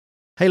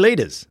Hey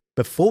leaders,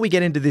 before we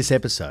get into this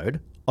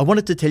episode, I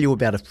wanted to tell you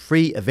about a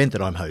free event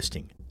that I'm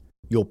hosting,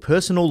 your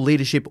Personal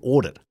Leadership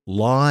Audit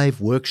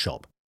live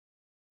workshop.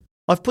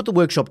 I've put the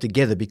workshop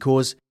together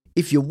because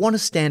if you want to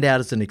stand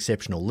out as an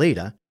exceptional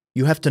leader,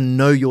 you have to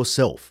know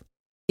yourself,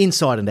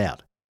 inside and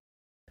out.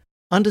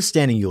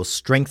 Understanding your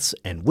strengths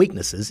and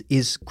weaknesses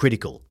is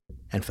critical,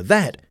 and for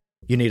that,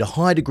 you need a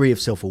high degree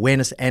of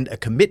self-awareness and a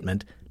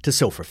commitment to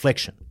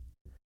self-reflection.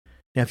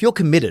 Now, if you're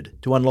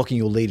committed to unlocking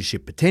your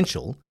leadership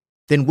potential,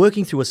 then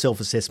working through a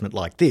self-assessment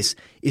like this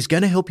is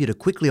going to help you to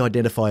quickly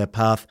identify a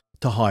path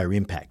to higher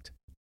impact.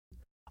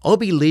 I'll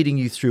be leading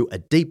you through a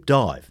deep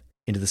dive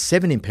into the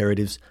 7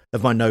 imperatives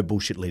of my No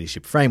Bullshit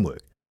Leadership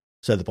Framework,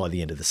 so that by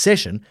the end of the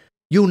session,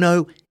 you'll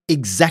know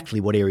exactly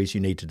what areas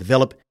you need to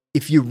develop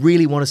if you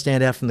really want to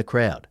stand out from the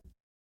crowd.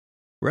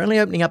 We're only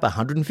opening up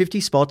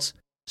 150 spots,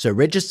 so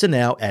register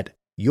now at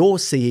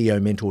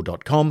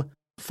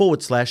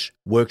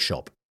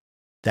yourceomentor.com/workshop.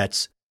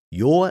 That's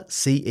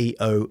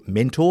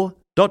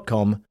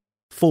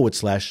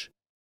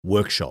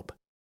yourceomentor.com/workshop.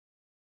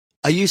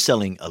 Are you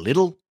selling a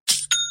little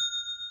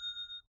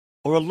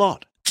or a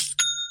lot?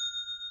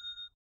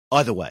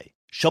 Either way,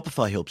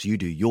 Shopify helps you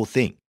do your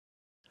thing.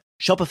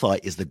 Shopify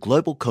is the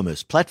global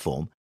commerce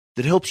platform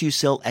that helps you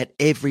sell at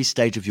every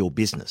stage of your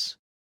business.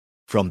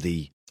 From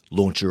the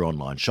launch your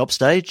online shop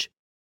stage,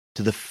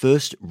 to the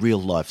first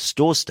real-life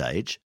store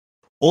stage,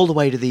 all the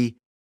way to the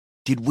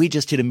did we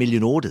just hit 1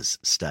 million orders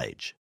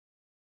stage.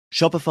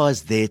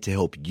 Shopify's there to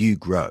help you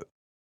grow.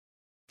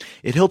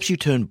 It helps you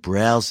turn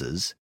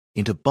browsers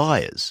into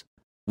buyers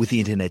with the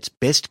internet's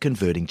best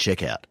converting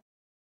checkout.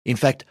 In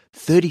fact,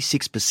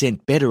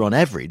 36% better on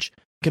average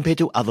compared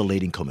to other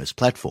leading commerce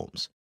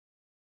platforms.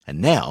 And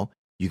now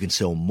you can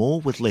sell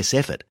more with less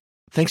effort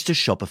thanks to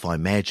Shopify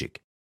Magic,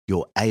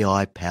 your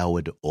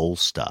AI-powered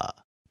all-star.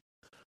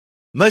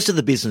 Most of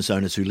the business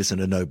owners who listen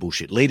to No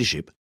Bullshit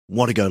Leadership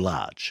want to go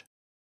large.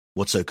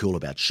 What's so cool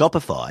about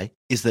Shopify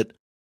is that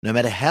no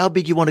matter how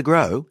big you want to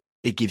grow,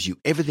 it gives you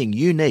everything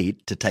you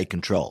need to take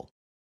control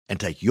and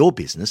take your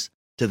business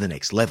to the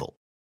next level.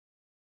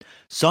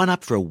 Sign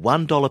up for a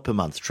 $1 per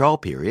month trial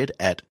period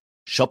at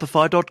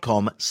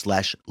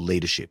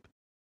shopify.com/leadership,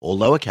 all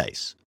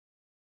lowercase.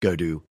 Go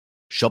to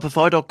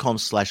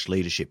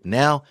shopify.com/leadership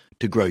now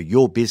to grow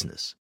your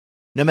business,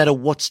 no matter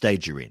what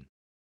stage you're in.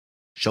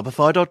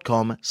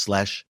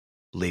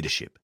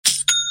 Shopify.com/leadership.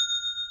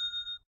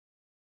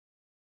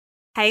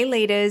 Hey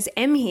leaders,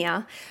 Em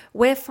here.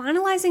 We're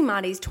finalising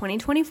Marty's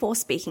 2024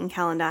 speaking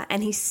calendar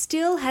and he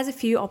still has a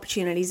few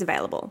opportunities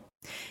available.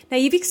 Now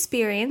you've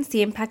experienced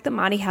the impact that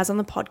Marty has on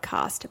the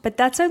podcast, but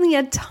that's only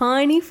a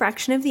tiny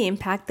fraction of the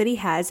impact that he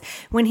has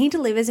when he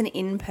delivers an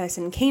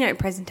in-person keynote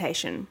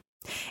presentation.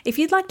 If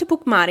you'd like to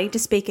book Marty to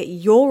speak at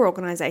your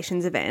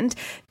organisation's event,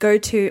 go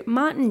to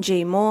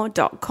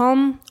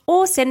martingmoore.com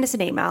or send us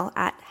an email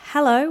at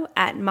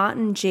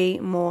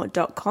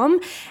hello@martingmoore.com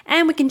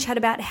and we can chat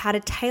about how to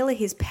tailor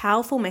his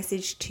powerful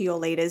message to your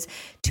leaders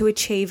to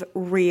achieve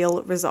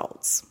real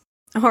results.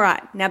 All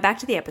right, now back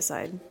to the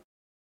episode.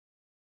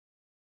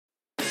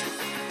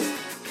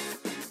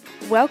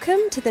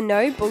 Welcome to the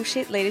No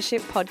Bullshit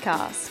Leadership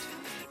Podcast.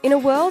 In a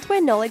world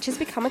where knowledge has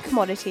become a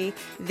commodity,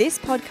 this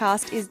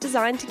podcast is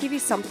designed to give you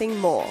something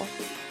more.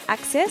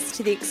 Access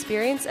to the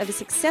experience of a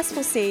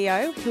successful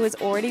CEO who has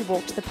already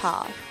walked the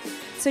path.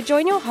 So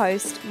join your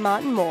host,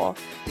 Martin Moore,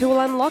 who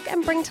will unlock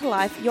and bring to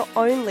life your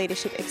own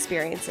leadership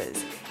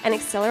experiences and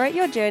accelerate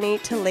your journey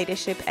to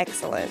leadership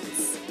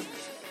excellence.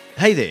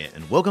 Hey there,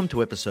 and welcome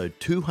to episode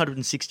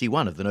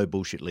 261 of the No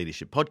Bullshit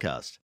Leadership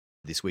Podcast.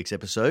 This week's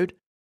episode,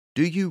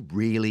 do you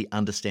really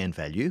understand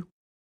value?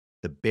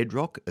 The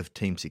bedrock of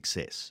team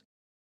success.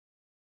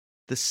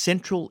 The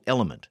central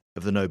element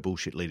of the No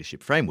Bullshit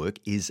Leadership Framework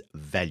is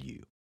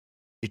value.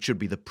 It should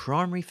be the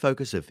primary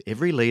focus of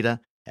every leader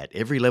at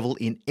every level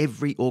in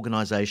every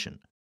organisation.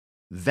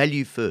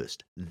 Value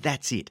first,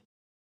 that's it.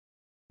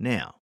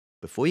 Now,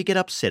 before you get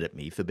upset at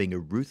me for being a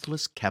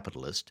ruthless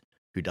capitalist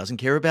who doesn't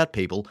care about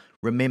people,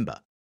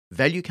 remember,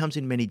 value comes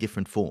in many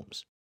different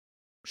forms.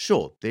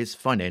 Sure, there's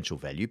financial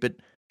value, but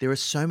there are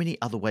so many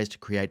other ways to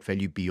create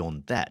value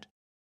beyond that.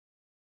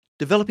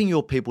 Developing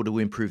your people to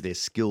improve their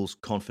skills,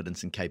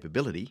 confidence and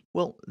capability,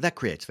 well, that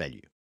creates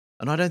value.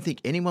 And I don't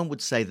think anyone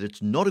would say that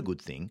it's not a good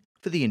thing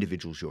for the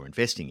individuals you're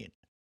investing in.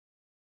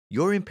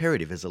 Your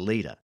imperative as a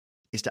leader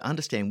is to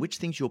understand which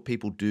things your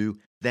people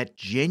do that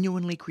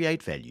genuinely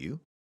create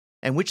value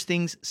and which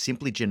things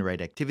simply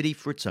generate activity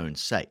for its own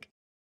sake.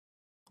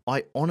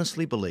 I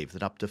honestly believe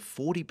that up to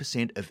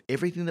 40% of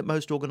everything that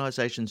most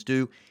organisations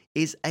do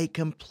is a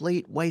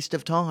complete waste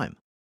of time.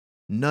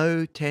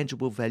 No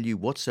tangible value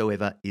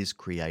whatsoever is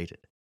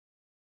created.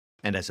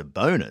 And as a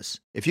bonus,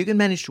 if you can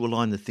manage to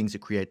align the things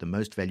that create the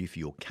most value for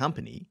your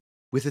company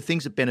with the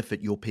things that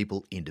benefit your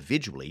people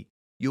individually,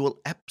 you will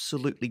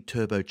absolutely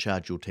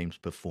turbocharge your team's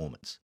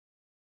performance.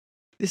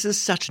 This is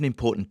such an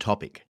important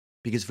topic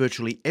because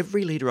virtually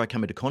every leader I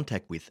come into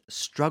contact with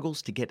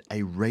struggles to get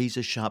a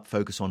razor-sharp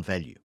focus on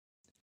value.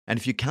 And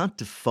if you can't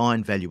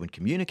define value and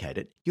communicate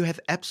it, you have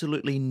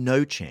absolutely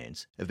no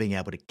chance of being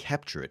able to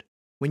capture it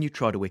when you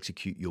try to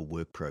execute your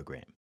work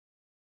program.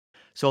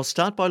 So I'll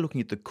start by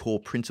looking at the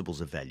core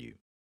principles of value.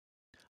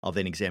 I'll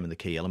then examine the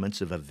key elements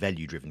of a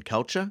value-driven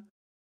culture,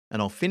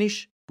 and I'll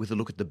finish with a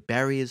look at the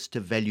barriers to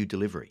value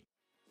delivery.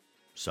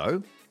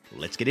 So,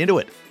 let's get into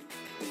it.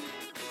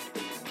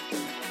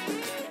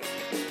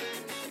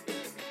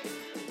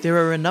 There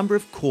are a number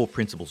of core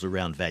principles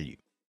around value.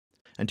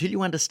 Until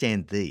you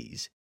understand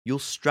these, you'll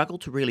struggle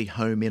to really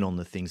home in on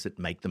the things that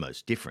make the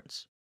most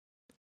difference.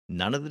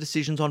 None of the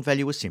decisions on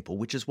value are simple,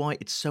 which is why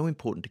it's so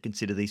important to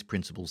consider these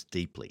principles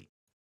deeply.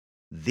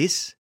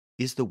 This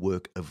is the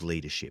work of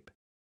leadership.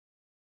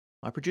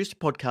 I produced a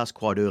podcast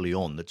quite early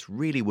on that's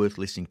really worth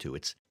listening to.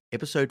 It's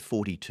episode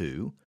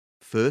 42,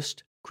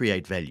 First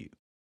Create Value.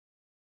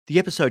 The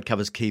episode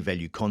covers key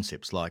value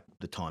concepts like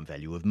the time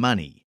value of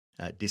money,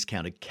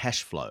 discounted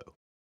cash flow,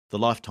 the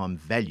lifetime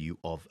value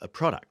of a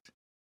product,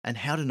 and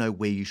how to know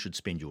where you should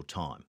spend your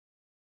time.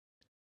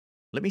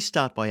 Let me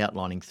start by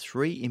outlining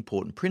 3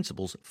 important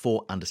principles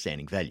for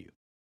understanding value.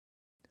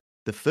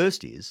 The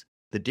first is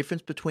the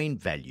difference between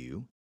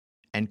value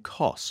and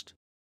cost.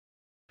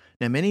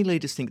 Now, many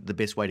leaders think that the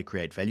best way to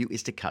create value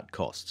is to cut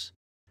costs.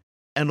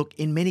 And look,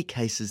 in many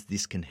cases,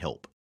 this can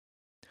help.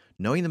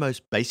 Knowing the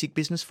most basic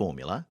business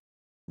formula,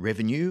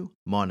 revenue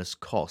minus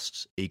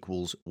costs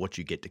equals what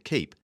you get to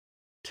keep,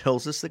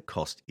 tells us that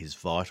cost is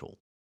vital.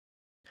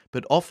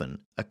 But often,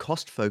 a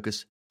cost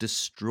focus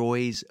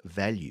destroys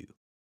value.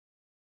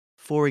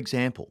 For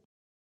example,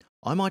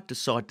 I might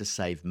decide to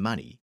save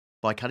money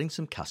by cutting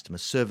some customer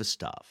service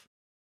staff.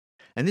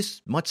 And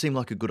this might seem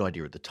like a good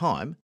idea at the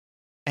time,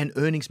 and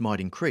earnings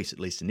might increase, at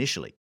least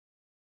initially.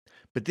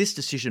 But this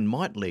decision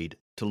might lead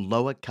to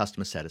lower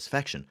customer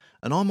satisfaction,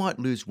 and I might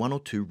lose 1 or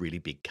 2 really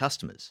big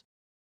customers.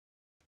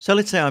 So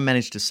let's say I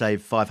manage to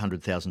save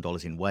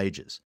 $500,000 in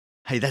wages.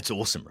 Hey, that's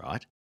awesome,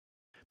 right?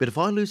 But if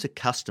I lose a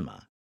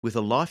customer with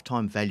a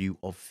lifetime value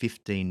of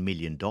 $15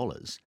 million,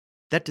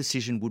 that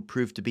decision would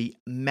prove to be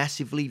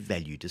massively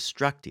value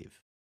destructive.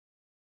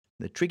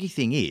 The tricky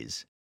thing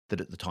is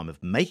that at the time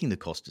of making the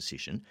cost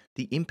decision,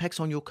 the impacts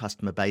on your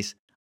customer base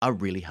are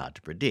really hard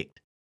to predict.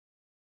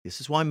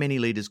 This is why many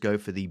leaders go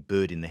for the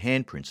bird in the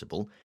hand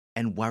principle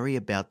and worry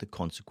about the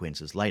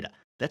consequences later.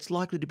 That's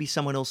likely to be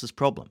someone else's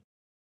problem.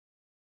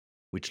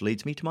 Which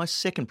leads me to my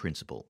second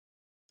principle,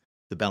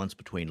 the balance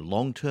between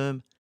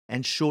long-term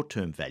and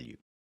short-term value.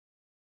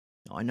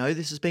 Now, I know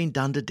this has been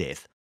done to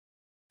death,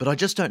 but I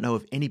just don't know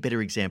of any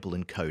better example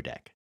than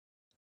Kodak.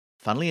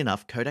 Funnily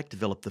enough, Kodak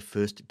developed the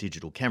first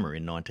digital camera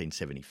in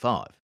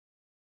 1975.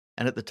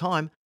 And at the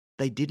time,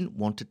 they didn't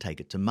want to take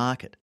it to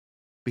market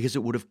because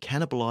it would have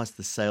cannibalized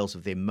the sales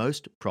of their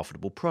most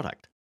profitable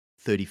product,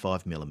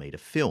 35mm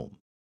film.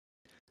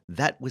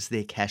 That was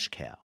their cash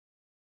cow.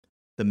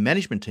 The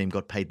management team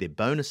got paid their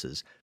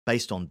bonuses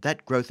based on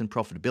that growth and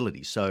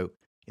profitability, so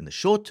in the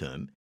short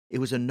term, it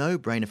was a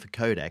no-brainer for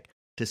Kodak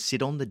to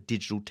sit on the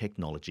digital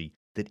technology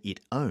that it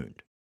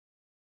owned.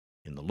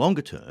 In the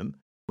longer term,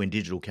 when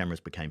digital cameras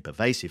became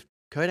pervasive,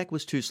 Kodak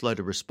was too slow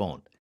to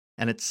respond,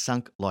 and it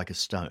sunk like a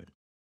stone.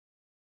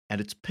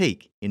 At its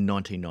peak in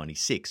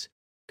 1996,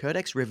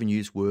 Kodak's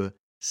revenues were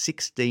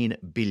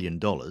 $16 billion,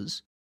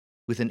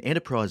 with an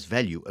enterprise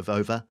value of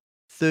over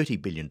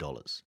 $30 billion.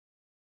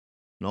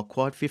 Not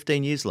quite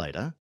 15 years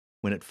later,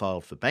 when it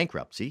filed for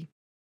bankruptcy,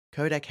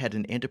 Kodak had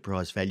an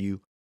enterprise value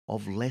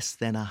of less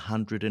than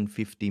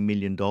 $150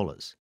 million.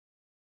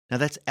 Now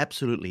that's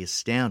absolutely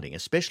astounding,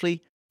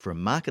 especially for a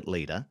market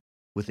leader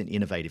with an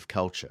innovative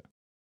culture.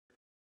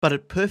 But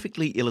it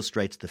perfectly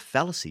illustrates the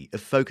fallacy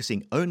of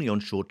focusing only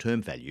on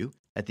short-term value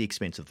at the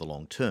expense of the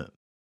long term.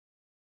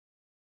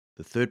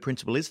 The third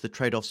principle is the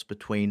trade-offs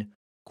between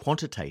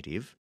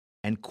quantitative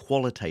and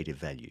qualitative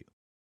value.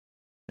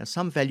 Now,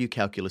 some value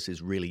calculus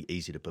is really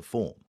easy to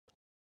perform.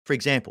 For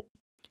example,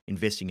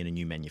 investing in a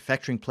new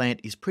manufacturing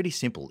plant is pretty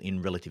simple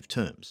in relative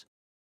terms.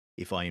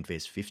 If I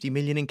invest $50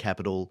 million in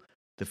capital,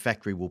 the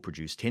factory will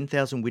produce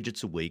 10,000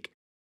 widgets a week,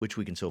 which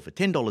we can sell for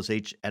 $10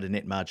 each at a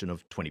net margin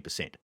of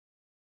 20%.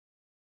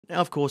 Now,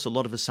 of course, a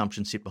lot of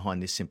assumptions sit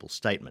behind this simple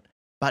statement,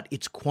 but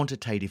it's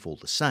quantitative all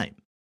the same.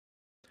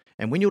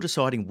 And when you're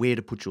deciding where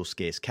to put your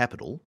scarce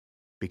capital,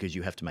 because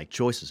you have to make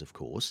choices, of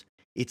course,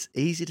 it's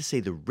easy to see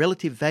the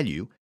relative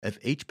value of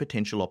each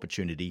potential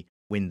opportunity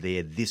when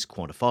they're this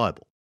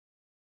quantifiable.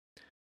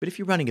 But if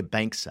you're running a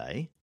bank,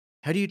 say,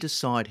 how do you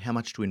decide how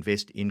much to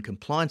invest in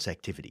compliance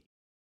activity,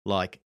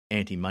 like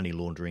anti-money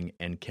laundering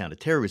and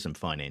counter-terrorism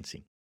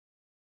financing?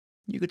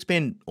 You could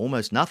spend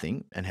almost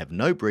nothing and have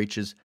no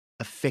breaches,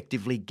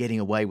 effectively getting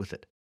away with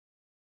it.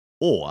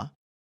 Or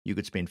you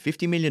could spend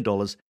 $50 million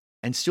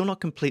and still not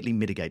completely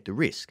mitigate the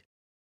risk.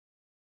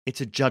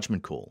 It's a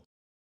judgment call,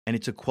 and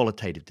it's a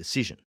qualitative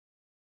decision.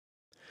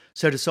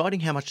 So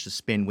deciding how much to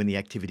spend when the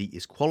activity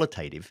is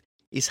qualitative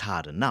is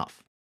hard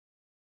enough.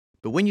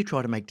 But when you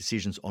try to make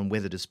decisions on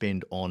whether to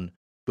spend on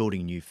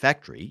building a new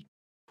factory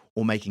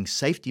or making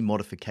safety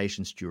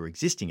modifications to your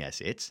existing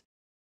assets,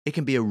 it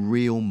can be a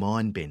real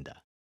mind bender.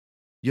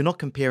 You're not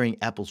comparing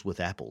apples with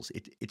apples.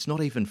 It's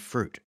not even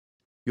fruit.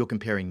 You're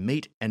comparing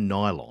meat and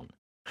nylon.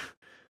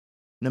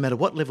 No matter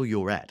what level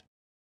you're at,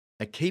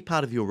 A key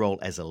part of your role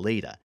as a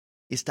leader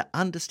is to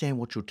understand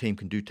what your team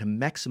can do to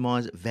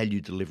maximize value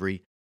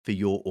delivery for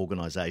your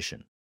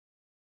organization.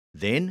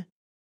 Then,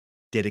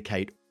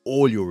 dedicate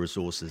all your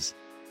resources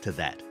to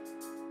that.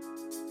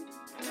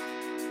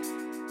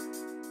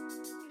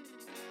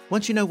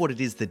 Once you know what it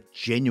is that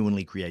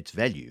genuinely creates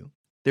value,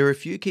 there are a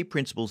few key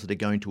principles that are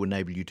going to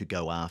enable you to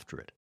go after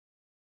it.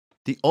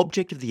 The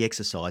object of the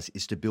exercise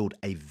is to build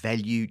a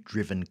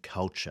value-driven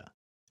culture.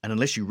 And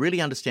unless you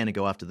really understand and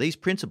go after these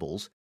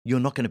principles, you're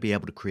not going to be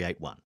able to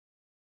create one.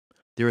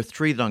 There are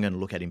three that I'm going to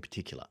look at in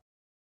particular.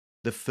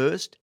 The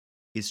first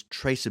is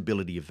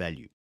traceability of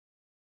value.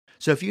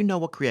 So if you know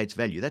what creates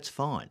value, that's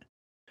fine.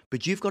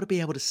 But you've got to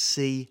be able to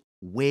see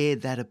where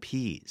that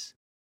appears.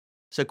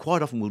 So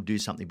quite often we'll do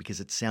something because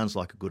it sounds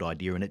like a good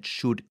idea and it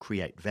should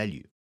create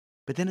value.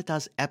 But then it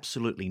does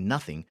absolutely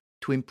nothing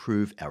to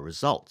improve our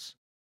results.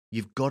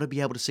 You've got to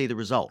be able to see the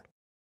result.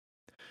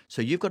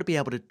 So you've got to be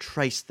able to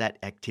trace that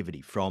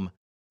activity from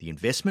the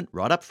investment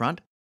right up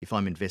front. If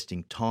I'm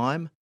investing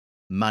time,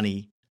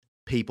 money,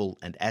 people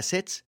and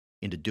assets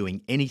into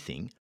doing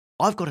anything,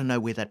 I've got to know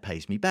where that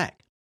pays me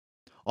back.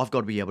 I've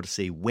got to be able to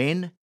see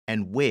when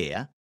and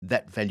where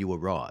that value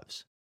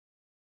arrives.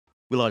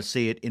 Will I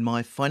see it in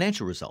my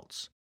financial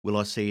results? Will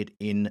I see it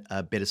in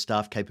better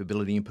staff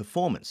capability and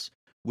performance?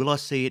 Will I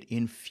see it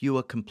in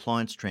fewer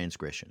compliance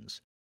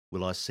transgressions?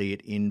 Will I see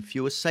it in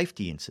fewer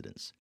safety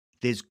incidents?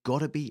 There's got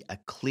to be a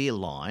clear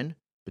line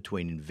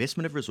between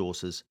investment of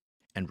resources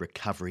and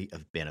recovery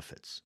of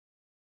benefits.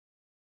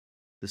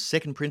 The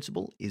second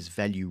principle is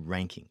value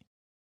ranking.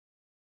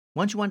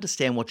 Once you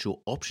understand what your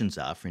options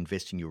are for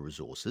investing your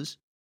resources,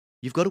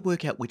 you've got to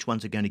work out which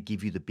ones are going to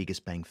give you the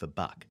biggest bang for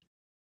buck.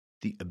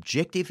 The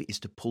objective is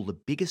to pull the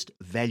biggest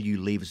value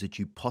levers that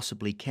you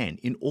possibly can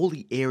in all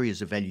the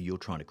areas of value you're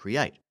trying to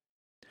create.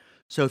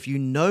 So if you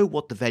know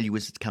what the value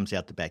is that comes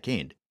out the back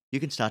end, you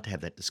can start to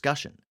have that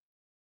discussion.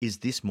 Is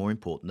this more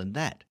important than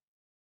that?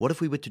 What if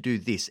we were to do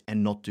this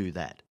and not do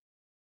that?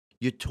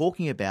 You're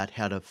talking about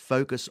how to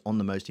focus on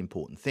the most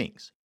important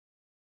things.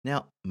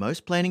 Now,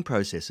 most planning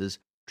processes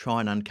try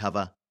and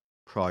uncover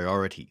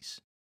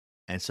priorities.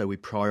 And so we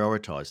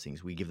prioritize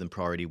things. We give them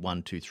priority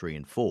 1, 2, 3,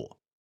 and 4.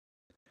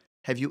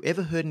 Have you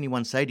ever heard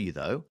anyone say to you,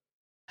 though,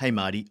 hey,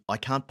 Marty, I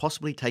can't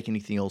possibly take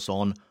anything else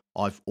on.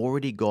 I've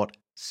already got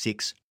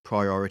 6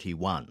 priority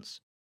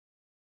ones.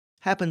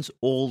 Happens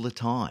all the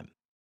time.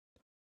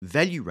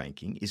 Value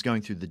ranking is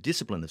going through the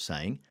discipline of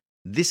saying,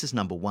 this is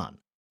number 1,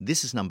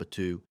 this is number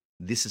 2,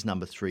 this is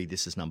number 3,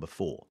 this is number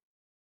 4.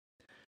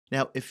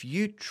 Now, if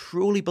you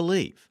truly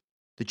believe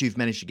that you've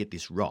managed to get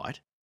this right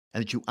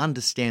and that you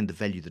understand the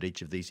value that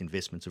each of these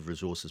investments of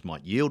resources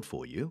might yield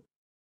for you,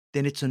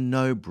 then it's a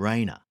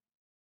no-brainer.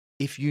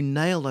 If you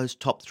nail those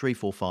top 3,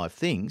 4, 5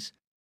 things,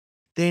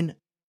 then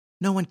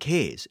no one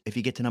cares if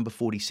you get to number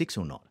 46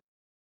 or not,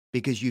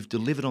 because you've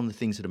delivered on the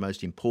things that are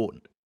most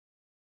important.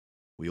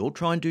 We all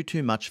try and do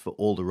too much for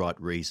all the right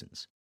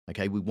reasons.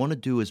 Okay, we want to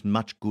do as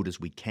much good as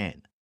we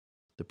can.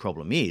 The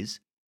problem is,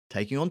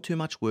 taking on too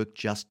much work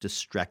just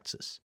distracts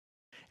us,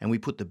 and we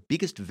put the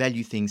biggest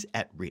value things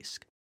at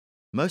risk.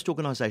 Most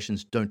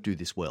organizations don't do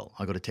this well,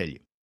 I've got to tell you.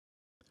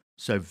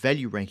 So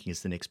value ranking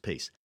is the next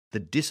piece, the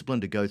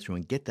discipline to go through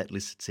and get that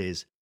list that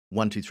says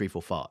 1, 2, 3,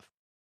 4, 5.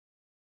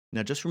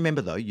 Now just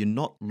remember though, you're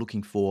not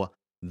looking for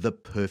the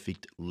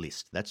perfect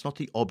list. That's not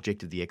the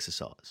object of the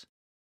exercise.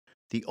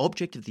 The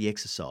object of the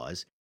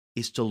exercise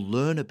is to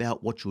learn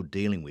about what you're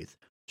dealing with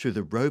through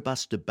the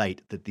robust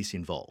debate that this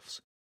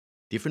involves.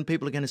 Different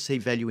people are going to see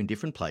value in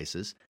different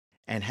places,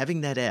 and having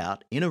that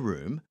out in a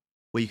room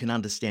where you can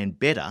understand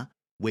better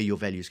where your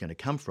value is going to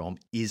come from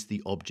is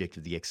the object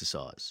of the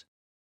exercise.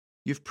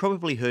 You've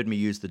probably heard me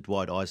use the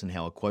Dwight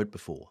Eisenhower quote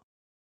before.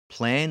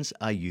 Plans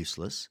are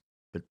useless,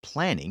 but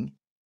planning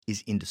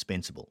is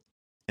indispensable.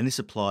 And this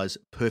applies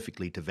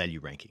perfectly to value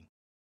ranking.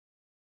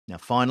 Now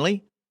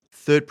finally,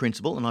 third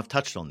principle, and I've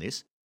touched on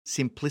this,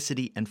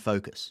 simplicity and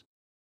focus.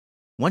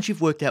 Once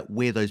you've worked out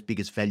where those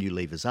biggest value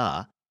levers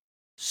are,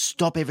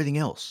 stop everything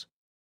else.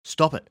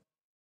 Stop it.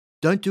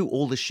 Don't do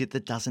all the shit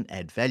that doesn't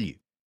add value.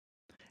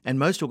 And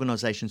most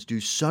organizations do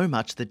so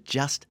much that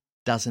just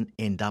doesn't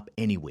end up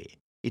anywhere.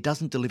 It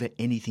doesn't deliver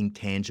anything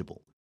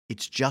tangible.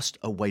 It's just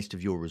a waste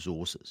of your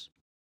resources.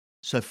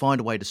 So find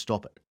a way to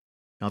stop it.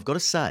 Now I've got to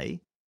say,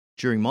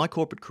 during my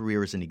corporate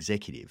career as an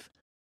executive,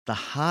 the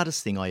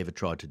hardest thing I ever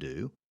tried to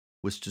do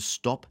was to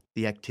stop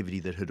the activity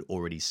that had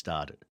already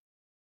started.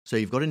 So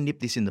you've got to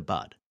nip this in the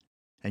bud.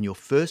 And your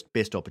first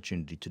best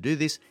opportunity to do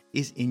this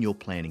is in your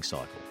planning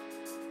cycle.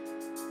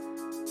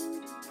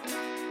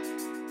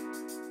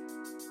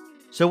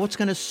 So what's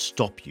going to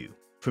stop you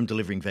from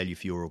delivering value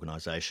for your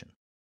organisation?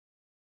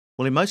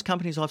 Well, in most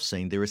companies I've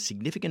seen, there are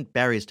significant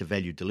barriers to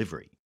value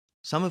delivery,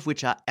 some of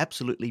which are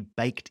absolutely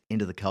baked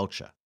into the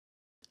culture.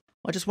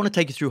 I just want to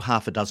take you through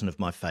half a dozen of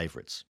my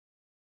favourites.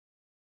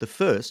 The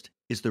first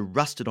is the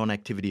rusted-on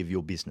activity of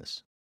your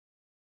business.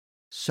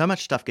 So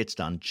much stuff gets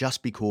done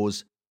just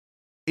because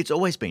it's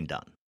always been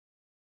done.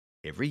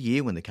 Every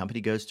year when the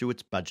company goes through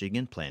its budgeting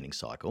and planning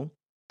cycle,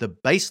 the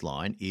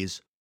baseline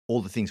is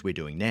all the things we're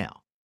doing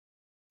now.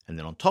 And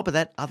then on top of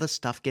that, other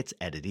stuff gets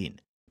added in,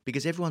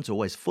 because everyone's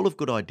always full of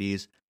good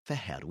ideas for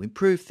how to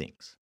improve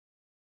things.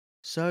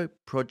 So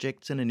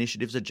projects and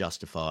initiatives are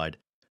justified,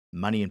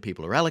 money and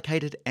people are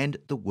allocated, and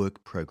the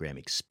work program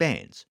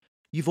expands.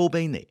 You've all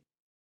been there.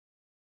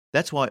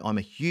 That's why I'm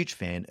a huge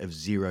fan of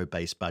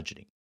zero-based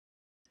budgeting.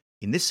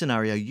 In this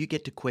scenario, you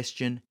get to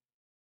question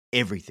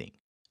everything.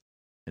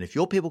 And if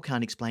your people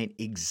can't explain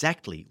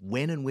exactly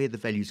when and where the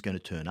value is going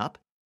to turn up,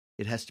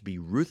 it has to be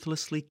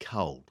ruthlessly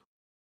cold.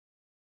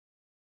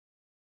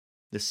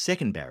 The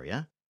second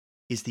barrier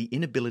is the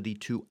inability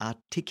to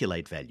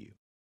articulate value.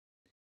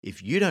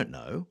 If you don't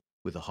know,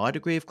 with a high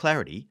degree of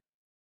clarity,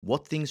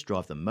 what things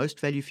drive the most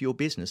value for your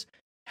business,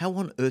 how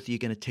on earth are you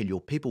going to tell your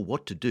people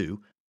what to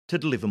do to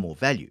deliver more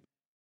value?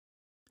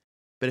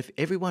 But if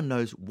everyone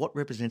knows what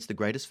represents the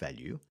greatest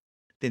value,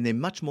 then they're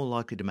much more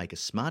likely to make a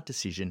smart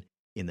decision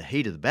in the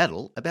heat of the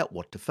battle about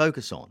what to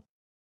focus on.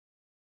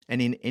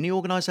 And in any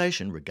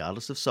organisation,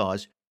 regardless of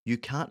size, you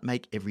can't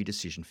make every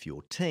decision for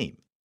your team.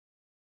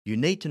 You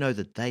need to know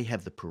that they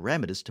have the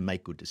parameters to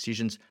make good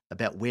decisions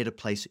about where to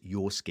place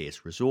your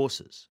scarce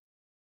resources.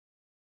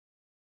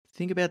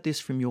 Think about this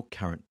from your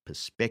current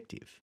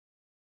perspective.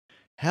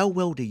 How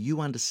well do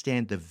you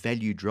understand the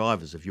value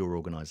drivers of your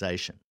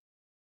organisation?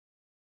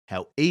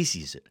 How easy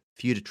is it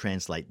for you to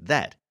translate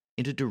that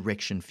into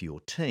direction for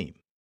your team?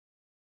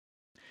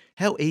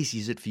 How easy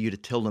is it for you to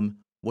tell them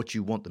what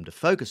you want them to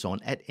focus on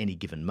at any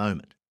given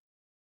moment?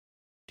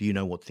 Do you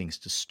know what things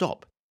to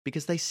stop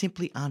because they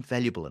simply aren't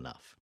valuable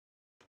enough?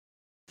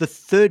 The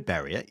third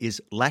barrier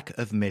is lack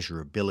of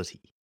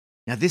measurability.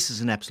 Now, this is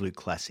an absolute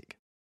classic.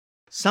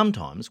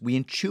 Sometimes we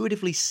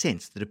intuitively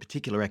sense that a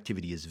particular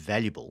activity is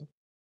valuable,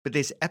 but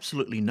there's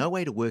absolutely no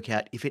way to work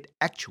out if it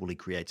actually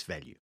creates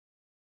value.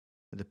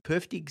 The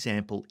perfect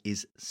example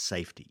is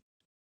safety.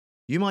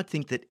 You might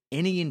think that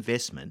any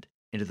investment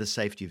into the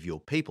safety of your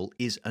people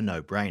is a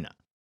no-brainer.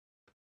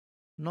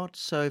 Not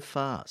so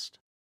fast.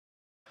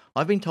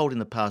 I've been told in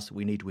the past that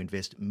we need to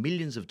invest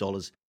millions of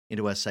dollars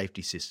into our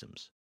safety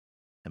systems.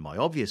 And my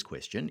obvious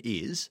question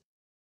is,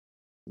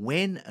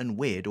 when and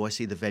where do I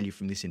see the value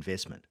from this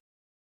investment?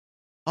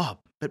 Oh,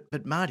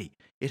 but Marty,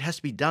 it has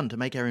to be done to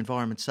make our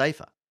environment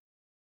safer.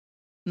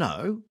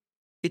 No,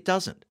 it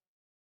doesn't.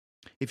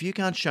 If you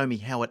can't show me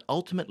how it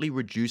ultimately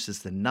reduces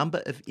the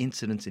number of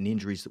incidents and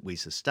injuries that we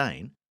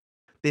sustain,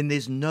 then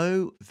there's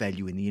no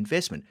value in the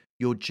investment.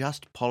 You're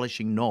just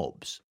polishing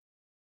knobs.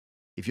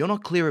 If you're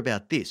not clear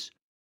about this,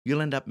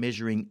 you'll end up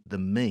measuring the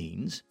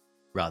means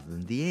rather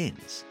than the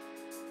ends.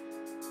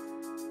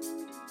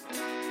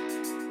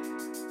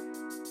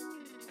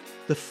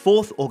 The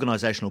fourth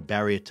organisational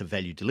barrier to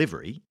value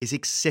delivery is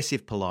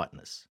excessive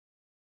politeness.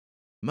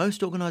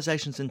 Most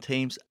organisations and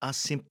teams are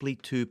simply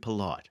too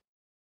polite.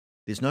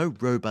 There's no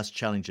robust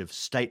challenge of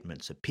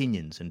statements,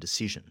 opinions, and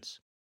decisions.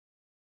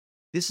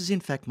 This is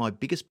in fact my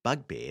biggest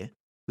bugbear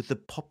with the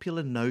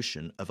popular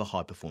notion of a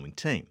high-performing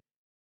team.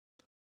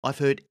 I've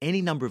heard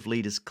any number of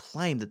leaders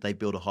claim that they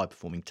build a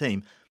high-performing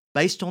team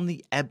based on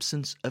the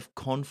absence of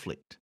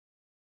conflict.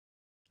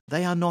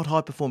 They are not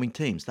high-performing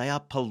teams, they are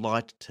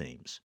polite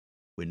teams,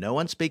 where no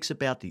one speaks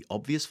about the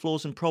obvious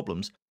flaws and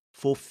problems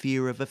for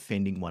fear of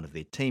offending one of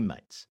their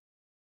teammates.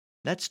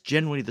 That's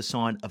generally the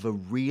sign of a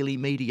really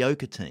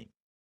mediocre team.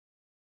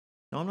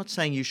 Now, I'm not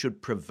saying you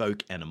should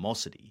provoke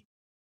animosity.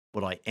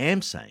 What I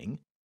am saying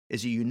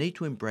is that you need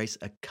to embrace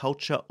a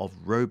culture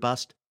of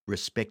robust,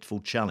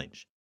 respectful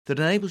challenge that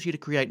enables you to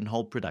create and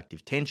hold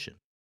productive tension.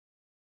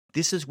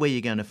 This is where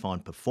you're going to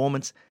find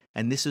performance,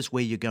 and this is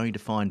where you're going to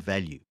find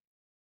value.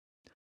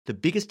 The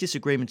biggest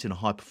disagreements in a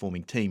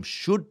high-performing team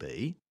should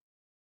be,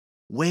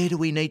 where do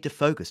we need to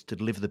focus to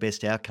deliver the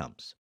best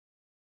outcomes?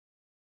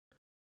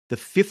 The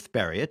fifth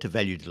barrier to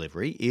value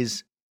delivery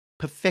is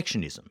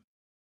perfectionism.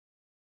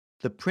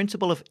 The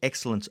principle of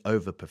excellence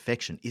over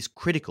perfection is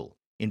critical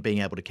in being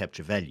able to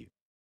capture value.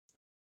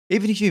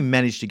 Even if you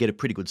manage to get a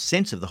pretty good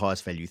sense of the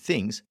highest value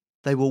things,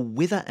 they will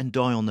wither and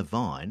die on the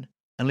vine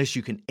unless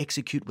you can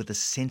execute with a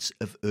sense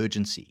of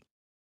urgency.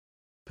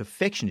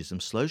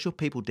 Perfectionism slows your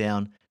people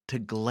down to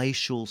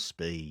glacial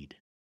speed.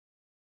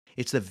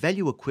 It's the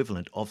value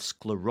equivalent of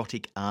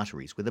sclerotic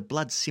arteries where the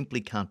blood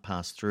simply can't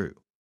pass through.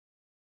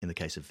 In the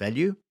case of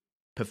value,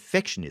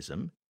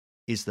 perfectionism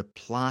is the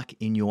plaque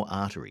in your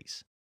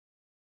arteries.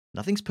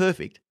 Nothing's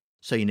perfect,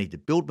 so you need to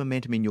build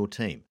momentum in your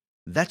team.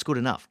 That's good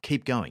enough.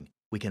 Keep going.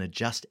 We can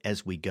adjust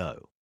as we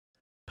go.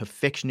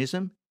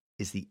 Perfectionism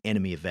is the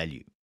enemy of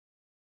value.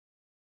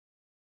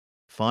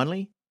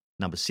 Finally,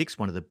 number 6,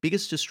 one of the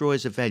biggest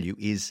destroyers of value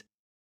is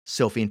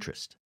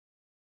self-interest.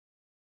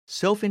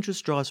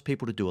 Self-interest drives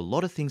people to do a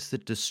lot of things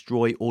that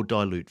destroy or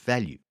dilute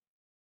value.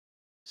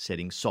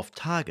 Setting soft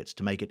targets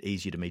to make it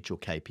easier to meet your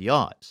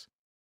KPIs.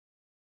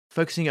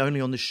 Focusing only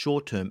on the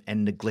short term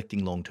and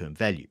neglecting long-term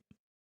value.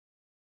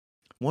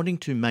 Wanting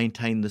to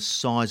maintain the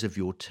size of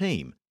your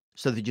team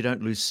so that you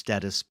don't lose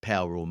status,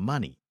 power, or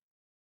money.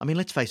 I mean,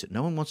 let's face it,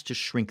 no one wants to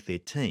shrink their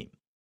team.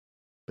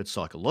 But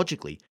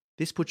psychologically,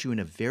 this puts you in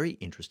a very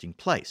interesting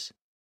place,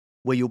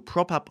 where you'll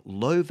prop up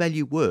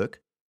low-value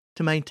work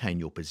to maintain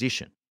your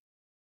position.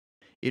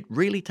 It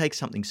really takes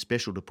something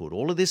special to put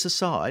all of this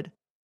aside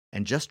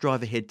and just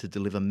drive ahead to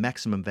deliver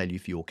maximum value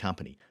for your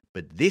company.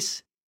 But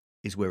this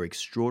is where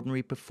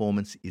extraordinary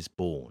performance is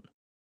born.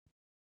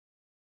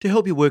 To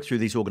help you work through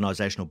these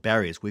organisational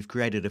barriers, we've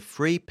created a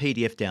free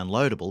PDF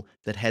downloadable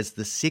that has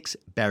the 6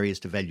 barriers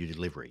to value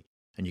delivery.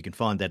 And you can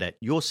find that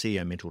at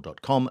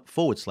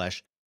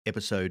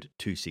yourceomentor.com/episode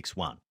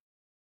 261.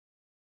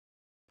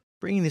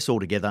 Bringing this all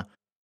together,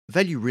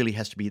 value really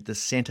has to be at the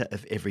centre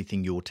of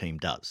everything your team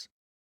does.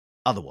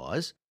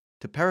 Otherwise,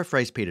 to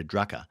paraphrase Peter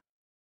Drucker,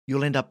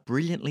 you'll end up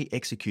brilliantly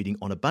executing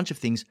on a bunch of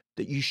things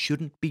that you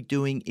shouldn't be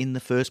doing in the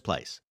first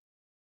place.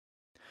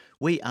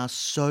 We are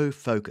so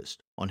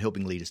focused on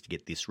helping leaders to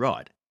get this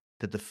right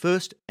that the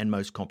first and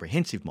most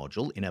comprehensive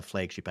module in our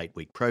flagship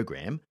 8-week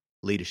program,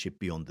 Leadership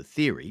Beyond the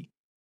Theory,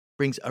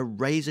 brings a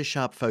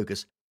razor-sharp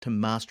focus to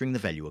mastering the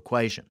value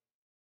equation.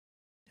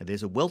 Now,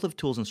 there's a wealth of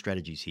tools and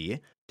strategies here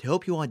to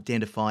help you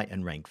identify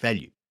and rank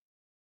value.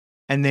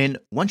 And then,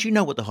 once you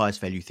know what the highest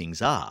value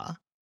things are,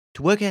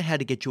 to work out how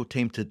to get your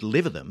team to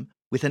deliver them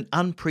with an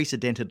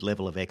unprecedented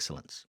level of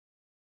excellence.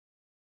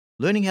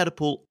 Learning how to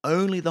pull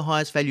only the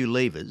highest value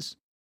levers,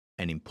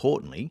 and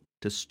importantly,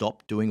 to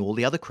stop doing all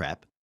the other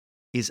crap,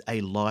 is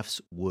a life's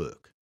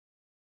work.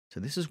 So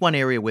this is one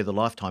area where the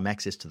lifetime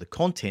access to the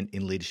content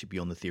in Leadership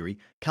Beyond the Theory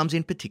comes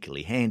in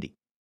particularly handy.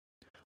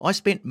 I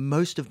spent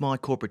most of my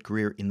corporate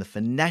career in the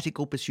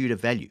fanatical pursuit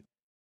of value,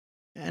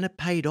 and it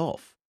paid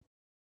off.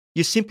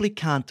 You simply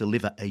can't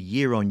deliver a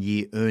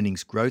year-on-year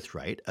earnings growth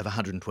rate of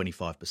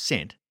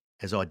 125%,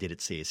 as I did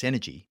at CS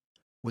Energy,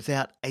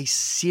 without a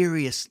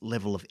serious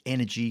level of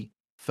energy,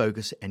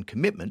 focus, and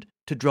commitment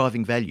to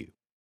driving value.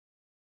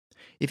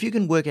 If you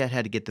can work out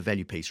how to get the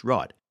value piece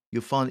right,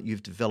 you'll find that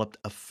you've developed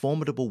a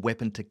formidable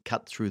weapon to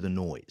cut through the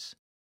noise.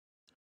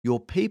 Your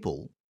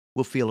people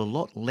will feel a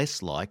lot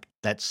less like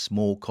that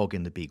small cog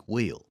in the big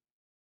wheel.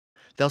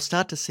 They'll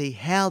start to see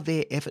how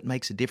their effort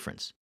makes a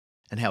difference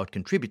and how it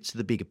contributes to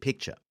the bigger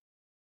picture.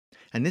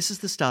 And this is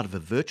the start of a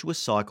virtuous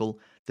cycle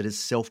that is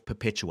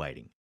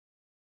self-perpetuating.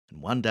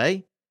 And one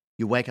day,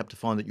 you wake up to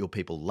find that your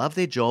people love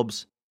their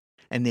jobs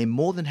and they're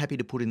more than happy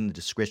to put in the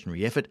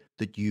discretionary effort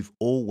that you've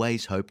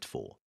always hoped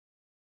for.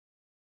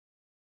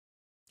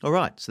 All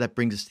right, so that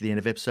brings us to the end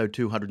of episode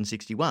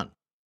 261.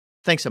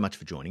 Thanks so much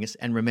for joining us.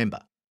 And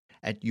remember,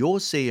 at Your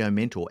CEO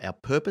Mentor, our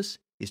purpose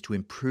is to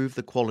improve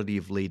the quality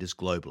of leaders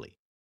globally.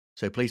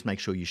 So please make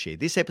sure you share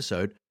this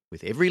episode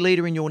with every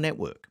leader in your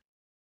network.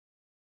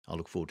 I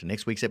look forward to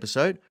next week's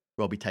episode,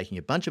 where I'll be taking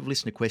a bunch of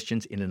listener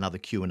questions in another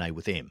Q&A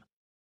with Em.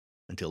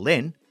 Until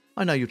then,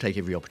 I know you'll take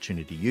every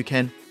opportunity you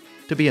can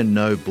to be a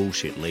no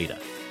bullshit leader.